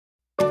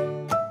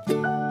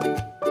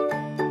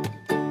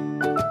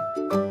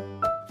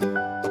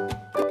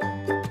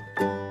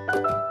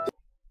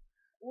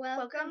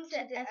to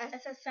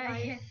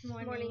SSIS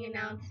morning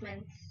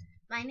announcements.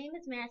 My name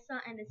is Marisol,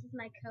 and this is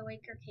my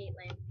coworker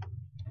Caitlin.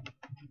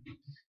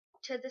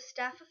 To the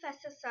staff of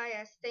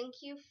SSIS,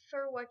 thank you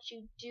for what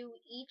you do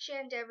each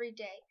and every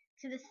day.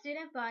 To the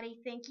student body,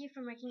 thank you for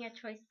making a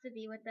choice to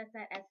be with us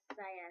at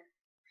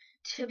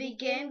SSIS. To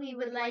begin, we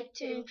would like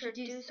to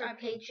introduce our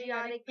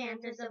patriotic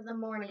Panthers of the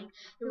morning,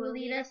 who will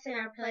lead us in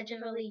our Pledge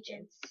of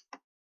Allegiance.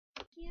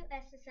 Thank you,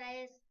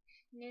 SSIS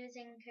News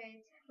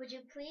Anchors. Would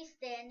you please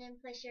stand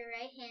and place your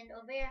right hand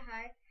over your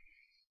heart,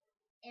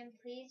 and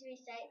please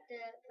recite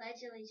the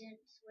Pledge of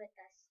Allegiance with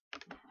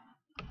us.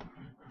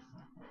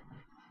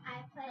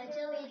 I pledge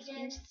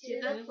allegiance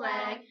to the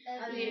flag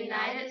of the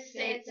United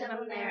States of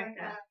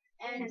America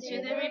and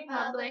to the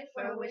republic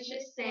for which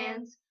it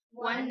stands,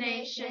 one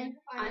nation,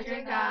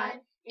 under God,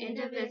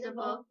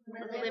 indivisible,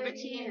 with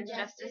liberty and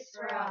justice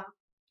for all.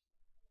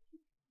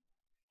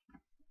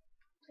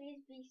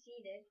 Please be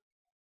seated.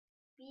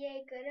 Be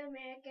a good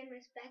American,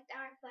 respect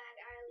our flag,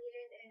 our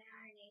leaders, and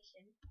our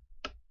nation.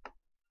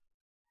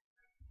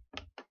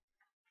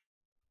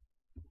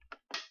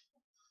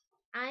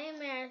 I am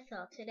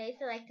Marisol, today's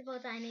delectable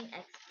dining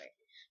expert.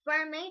 For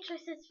our main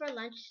choices for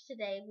lunch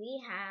today,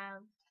 we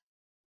have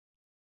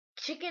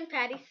chicken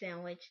patty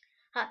sandwich,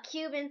 hot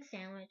Cuban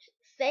sandwich,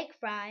 steak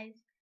fries,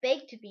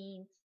 baked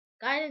beans,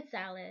 garden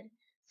salad,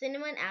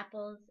 cinnamon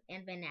apples,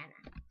 and banana.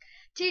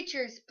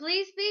 Teachers,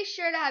 please be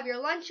sure to have your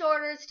lunch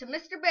orders to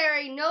Mr.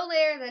 Barry no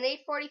later than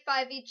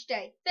 8:45 each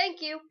day.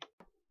 Thank you.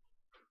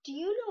 Do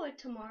you know what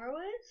tomorrow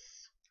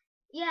is?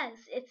 Yes,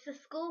 it's the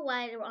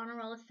school-wide honor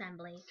roll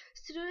assembly.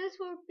 Students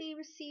will be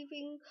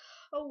receiving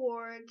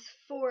awards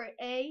for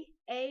A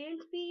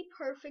and B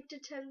perfect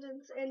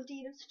attendance, and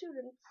Dean of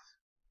Students.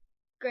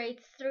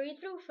 Grades 3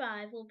 through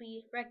 5 will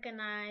be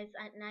recognized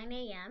at 9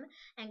 a.m.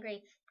 and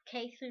grades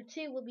K through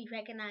 2 will be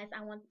recognized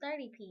at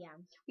 1:30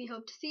 p.m. We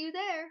hope to see you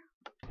there.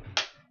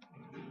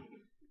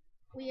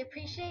 We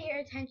appreciate your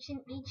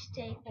attention each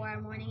day for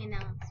our morning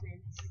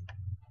announcements.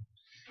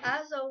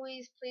 As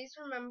always, please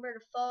remember to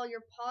follow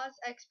your pause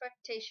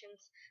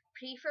expectations.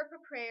 P for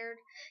prepared,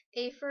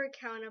 A for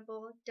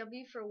accountable,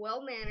 W for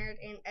well-mannered,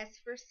 and S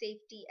for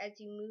safety as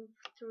you move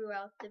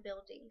throughout the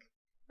building.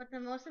 But the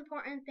most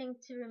important thing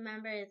to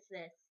remember is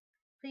this.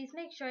 Please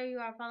make sure you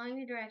are following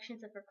the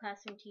directions of your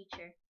classroom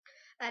teacher.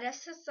 At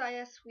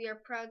SSIS, we are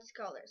proud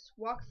scholars.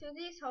 Walk through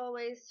these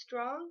hallways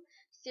strong,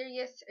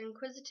 serious,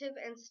 inquisitive,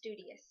 and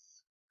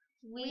studious.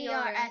 We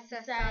are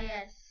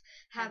SSIS.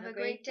 Have a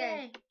great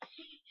day.